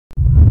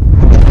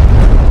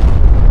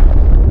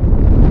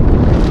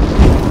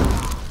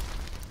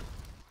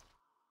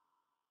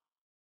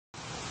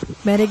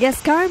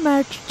Madagascar,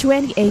 March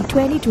 28,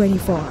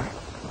 2024.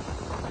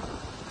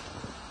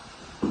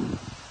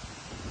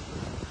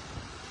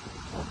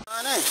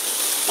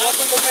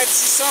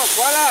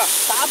 Voilà.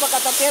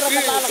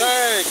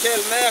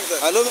 Quelle merde.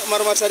 Allô,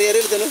 marche arrière,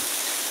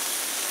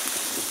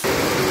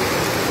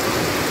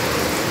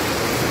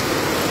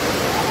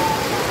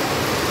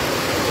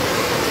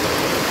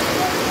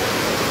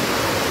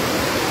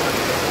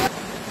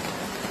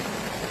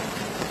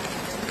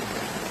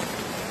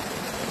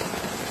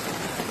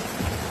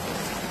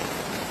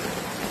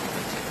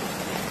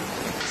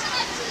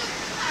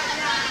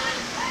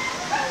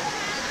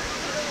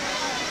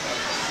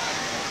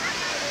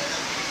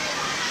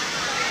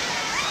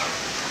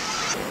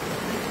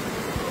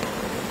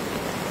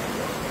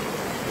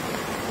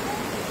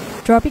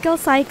 Tropical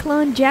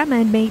cyclone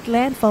Gamane made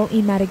landfall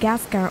in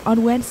Madagascar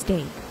on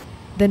Wednesday.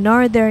 The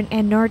northern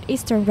and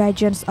northeastern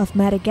regions of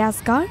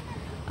Madagascar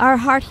are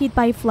hard hit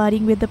by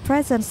flooding with the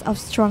presence of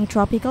strong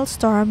tropical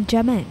storm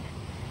Gamane.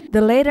 The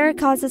latter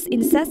causes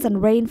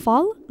incessant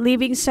rainfall,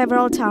 leaving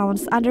several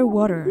towns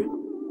underwater.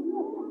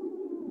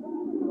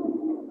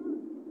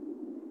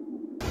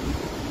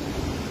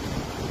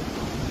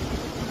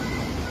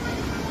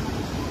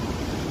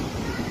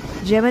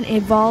 Gamane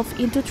evolved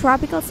into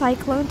tropical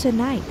cyclone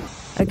tonight.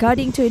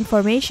 According to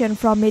information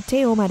from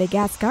Météo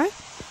Madagascar,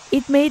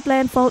 it made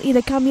landfall in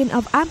the commune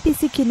of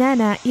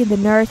Ampisikinana in the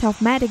north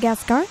of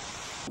Madagascar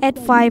at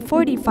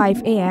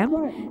 5:45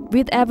 a.m.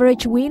 with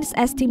average winds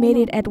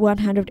estimated at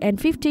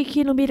 150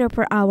 km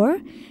per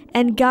hour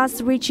and gusts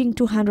reaching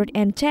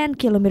 210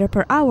 km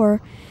per hour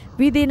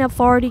within a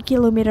 40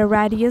 km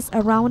radius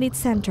around its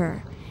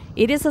center.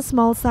 It is a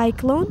small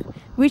cyclone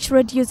which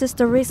reduces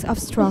the risk of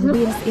strong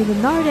winds in the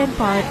northern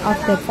part of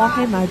the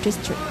Vohémar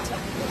district.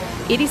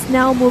 It is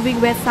now moving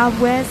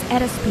west-southwest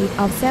at a speed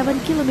of 7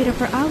 km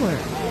per hour.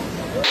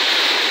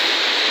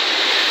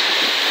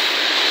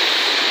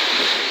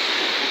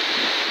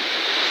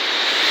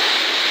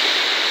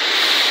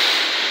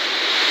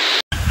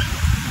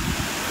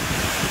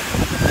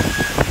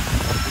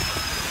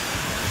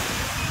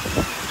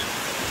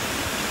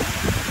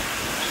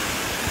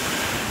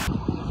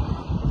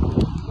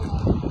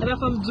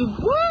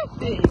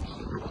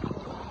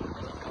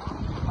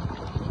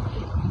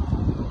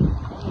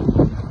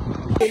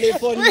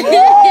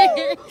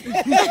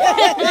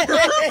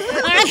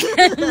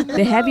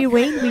 The heavy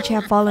rain, which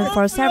have fallen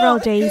for several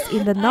days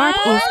in the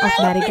northeast of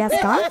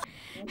Madagascar,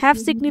 have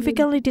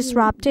significantly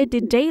disrupted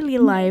the daily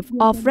life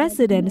of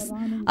residents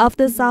of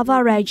the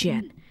Sava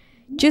region.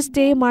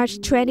 Tuesday, March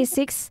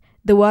 26,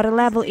 the water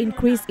level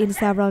increased in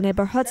several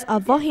neighborhoods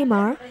of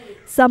Vohémar,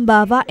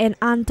 Sambava and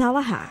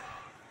Antalaha.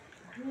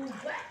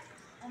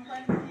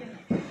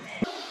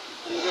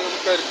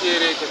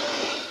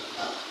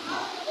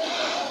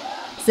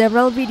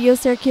 Several videos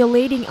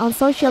circulating on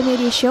social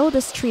media show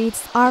the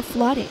streets are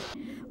flooded.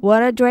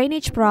 Water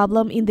drainage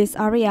problem in this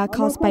area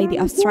caused by the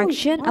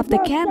obstruction of the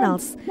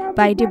canals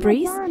by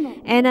debris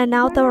and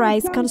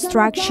unauthorized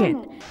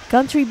construction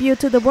contribute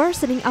to the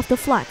worsening of the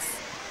floods.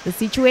 The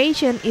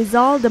situation is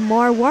all the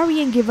more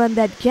worrying given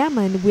that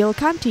Gamane will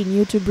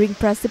continue to bring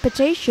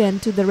precipitation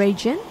to the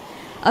region,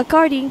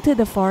 according to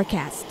the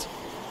forecast.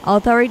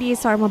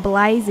 Authorities are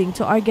mobilizing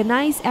to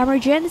organize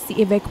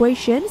emergency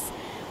evacuations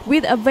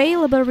with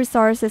available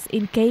resources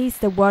in case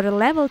the water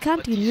level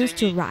continues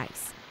to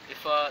rise.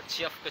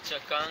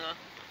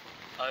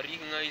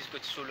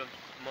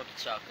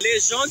 Les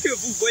gens que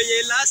vous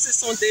voyez là, ce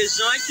sont des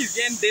gens qui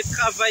viennent de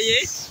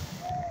travailler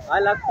à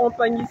la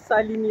compagnie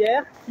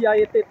salinière qui a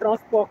été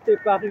transportée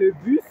par le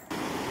bus.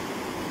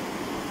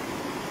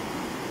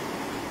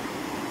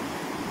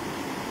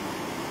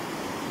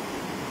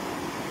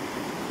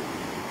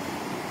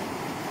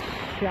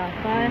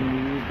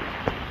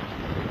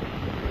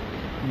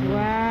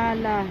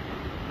 Voilà.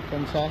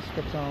 Comme ça, c'est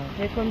comme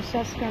ça. Et comme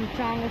ça, c'est comme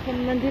ça.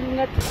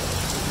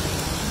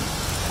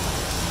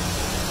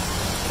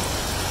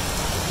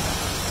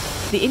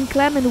 The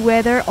inclement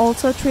weather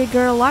also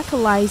triggered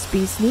localized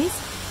business,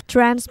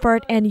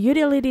 transport and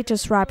utility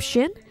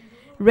disruption,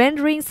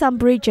 rendering some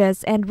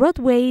bridges and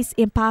roadways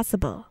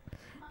impassable.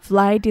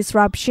 Flight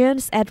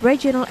disruptions at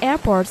regional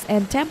airports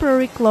and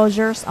temporary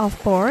closures of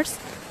ports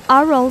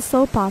are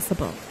also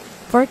possible.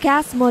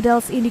 Forecast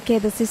models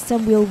indicate the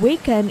system will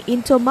weaken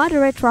into a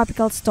moderate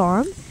tropical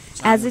storm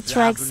as it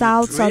tracks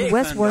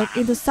south-southwestward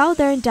into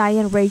southern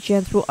Dayan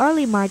region through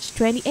early March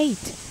 28.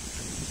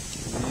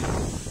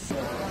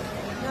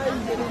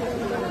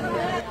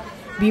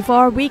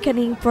 Before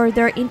weakening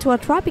further into a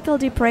tropical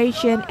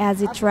depression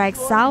as it tracks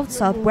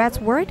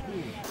south-southwestward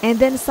and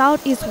then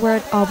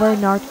southeastward over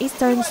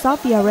northeastern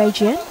Sava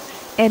region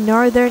and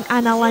northern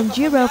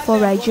Analanjira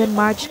region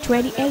March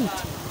 28.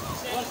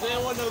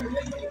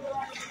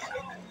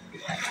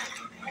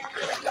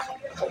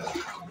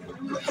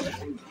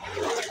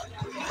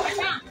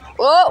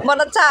 Oh,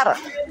 manacar.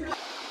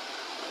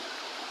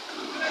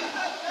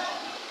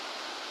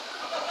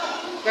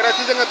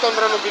 Karati nga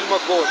tondra no bil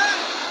magon.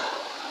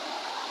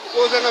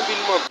 Cosa nga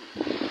bil mag.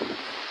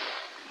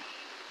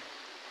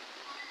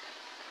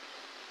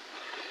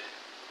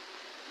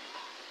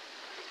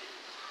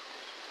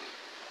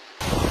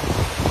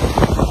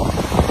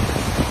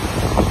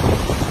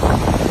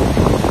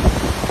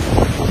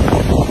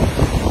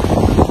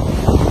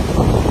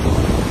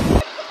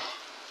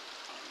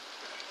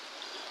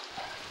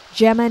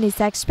 Gamane is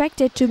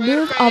expected to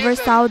move over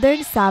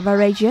southern Sava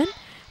region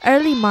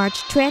early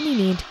March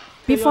 29th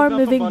before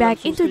moving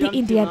back into the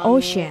Indian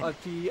Ocean.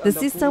 The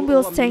system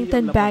will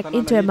strengthen back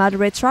into a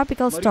moderate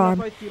tropical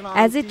storm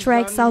as it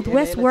tracks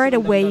southwestward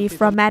away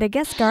from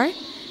Madagascar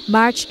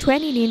March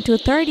 29 to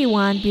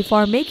 31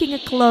 before making a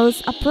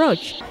close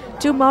approach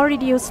to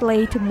Mauritius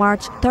late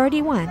March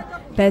 31,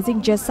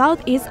 passing just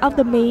southeast of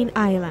the main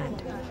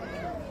island.